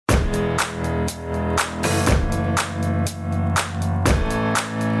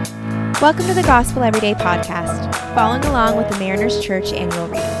Welcome to the Gospel Everyday podcast, following along with the Mariners Church annual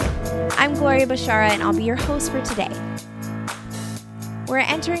read. I'm Gloria Bashara, and I'll be your host for today. We're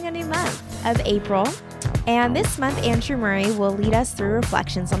entering a new month of April, and this month Andrew Murray will lead us through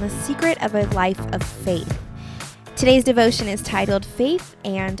reflections on the secret of a life of faith. Today's devotion is titled Faith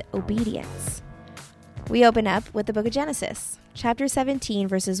and Obedience. We open up with the book of Genesis. Chapter 17,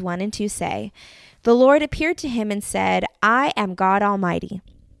 verses 1 and 2 say, "The Lord appeared to him and said, I am God Almighty.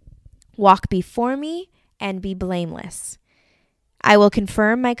 Walk before me and be blameless. I will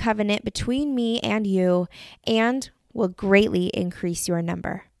confirm my covenant between me and you and will greatly increase your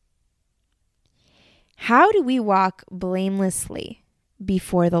number." How do we walk blamelessly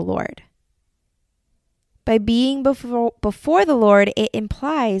before the Lord? By being before the Lord, it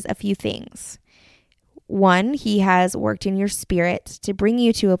implies a few things. One, he has worked in your spirit to bring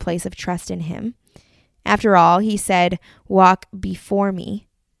you to a place of trust in him. After all, he said, walk before me.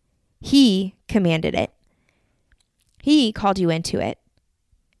 He commanded it. He called you into it.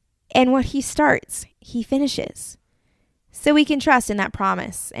 And what he starts, he finishes. So we can trust in that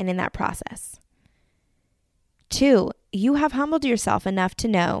promise and in that process. Two, you have humbled yourself enough to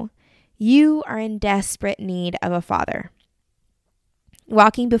know you are in desperate need of a father.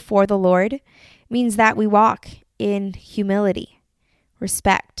 Walking before the Lord means that we walk in humility,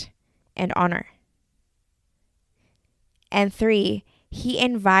 respect, and honor. And three, he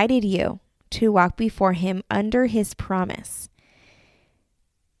invited you to walk before him under his promise.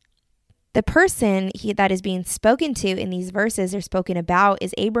 The person that is being spoken to in these verses are spoken about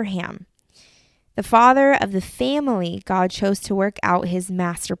is Abraham, the father of the family God chose to work out his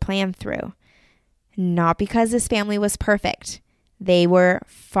master plan through. Not because his family was perfect. They were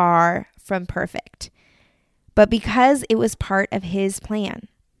far from perfect. But because it was part of his plan.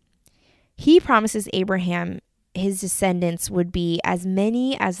 He promises Abraham his descendants would be as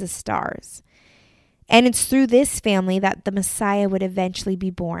many as the stars. And it's through this family that the Messiah would eventually be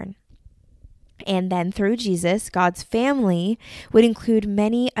born. And then through Jesus, God's family would include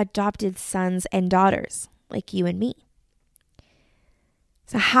many adopted sons and daughters, like you and me.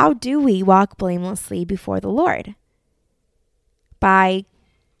 So how do we walk blamelessly before the Lord? By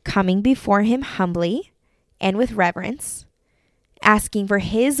coming before him humbly and with reverence, asking for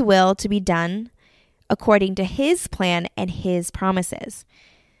his will to be done according to his plan and his promises.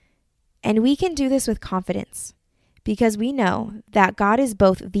 And we can do this with confidence because we know that God is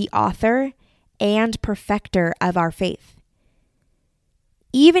both the author and perfecter of our faith.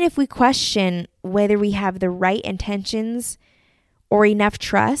 Even if we question whether we have the right intentions or enough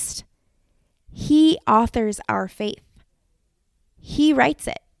trust, he authors our faith. He writes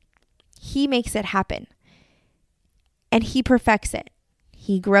it. He makes it happen. And he perfects it.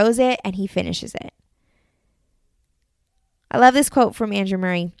 He grows it and he finishes it. I love this quote from Andrew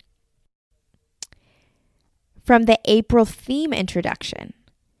Murray from the April theme introduction.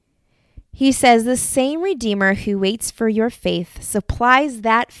 He says, "The same Redeemer who waits for your faith supplies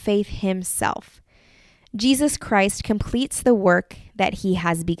that faith himself. Jesus Christ completes the work that he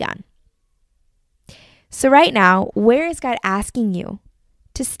has begun." So right now, where is God asking you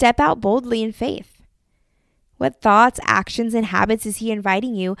to step out boldly in faith? What thoughts, actions, and habits is he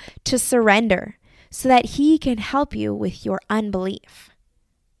inviting you to surrender so that he can help you with your unbelief?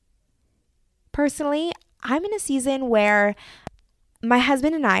 Personally, I'm in a season where my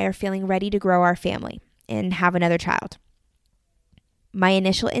husband and I are feeling ready to grow our family and have another child. My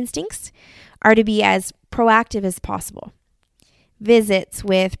initial instincts are to be as proactive as possible. Visits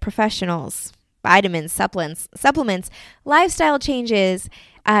with professionals, vitamins, supplements, lifestyle changes,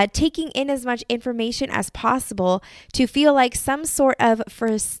 taking in as much information as possible to feel like some sort of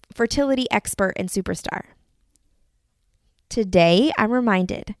fertility expert and superstar. Today, I'm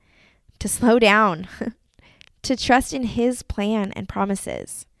reminded to slow down, to trust in his plan and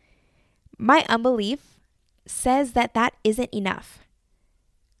promises. My unbelief says that isn't enough.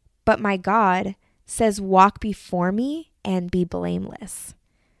 But my God says, walk before me and be blameless.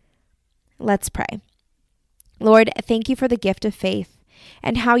 Let's pray. Lord, thank you for the gift of faith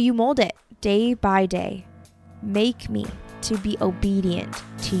and how you mold it day by day. Make me to be obedient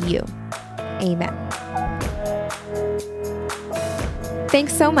to you. Amen.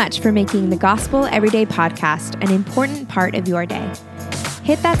 Thanks so much for making the Gospel Everyday podcast an important part of your day.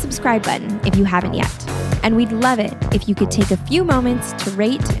 Hit that subscribe button if you haven't yet. And we'd love it if you could take a few moments to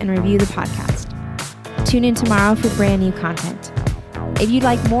rate and review the podcast. Tune in tomorrow for brand new content. If you'd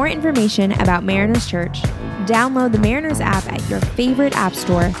like more information about Mariners Church, download the Mariners app at your favorite app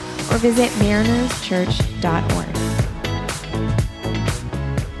store or visit marinerschurch.org.